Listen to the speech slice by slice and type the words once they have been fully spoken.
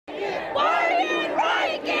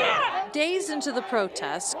Days into the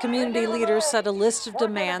protest, community leaders set a list of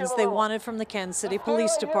demands they wanted from the Kansas City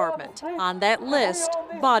Police Department. On that list,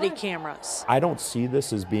 body cameras. I don't see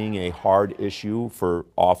this as being a hard issue for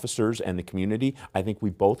officers and the community. I think we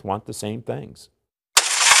both want the same things.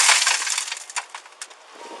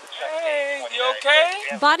 Hey, you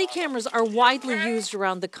okay? Body cameras are widely used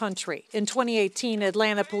around the country. In 2018,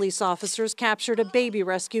 Atlanta police officers captured a baby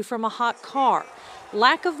rescue from a hot car.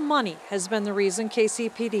 Lack of money has been the reason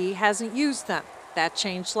KCPD hasn't used them. That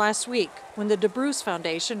changed last week when the DeBruce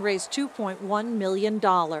Foundation raised $2.1 million.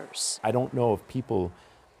 I don't know if people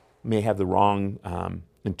may have the wrong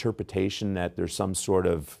interpretation that there's some sort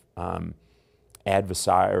of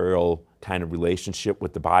adversarial kind of relationship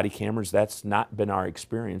with the body cameras. That's not been our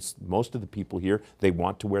experience. Most of the people here, they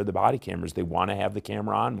want to wear the body cameras. They want to have the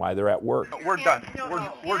camera on while they're at work. We're done.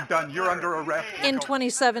 We're done. You're under arrest. In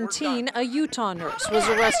 2017, a Utah nurse was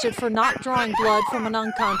arrested for not drawing blood from an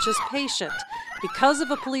unconscious patient. Because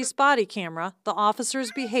of a police body camera, the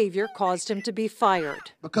officer's behavior caused him to be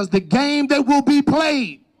fired. Because the game that will be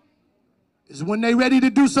played is when they're ready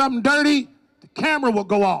to do something dirty, the camera will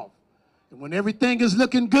go off. And when everything is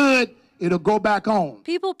looking good, it'll go back on.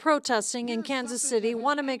 People protesting in Kansas City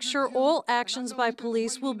want to make sure all actions by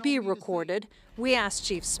police will be recorded. We asked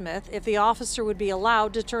Chief Smith if the officer would be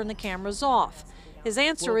allowed to turn the cameras off. His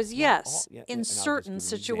answer is yes, in certain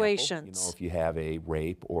situations. You know, if you have a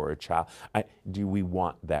rape or a child, do we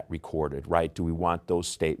want that recorded, right? Do we want those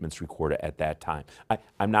statements recorded at that time?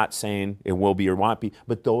 I'm not saying it will be or won't be,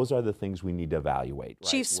 but those are the things we need to evaluate.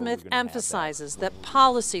 Right? Chief Smith emphasizes that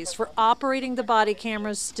policies for operating the body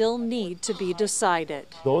cameras still need to be decided.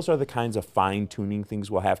 Those are the kinds of fine-tuning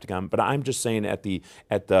things we'll have to come. But I'm just saying at the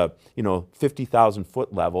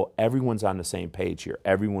 50,000-foot level, everyone's on the same page here.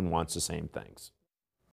 Everyone wants the same things.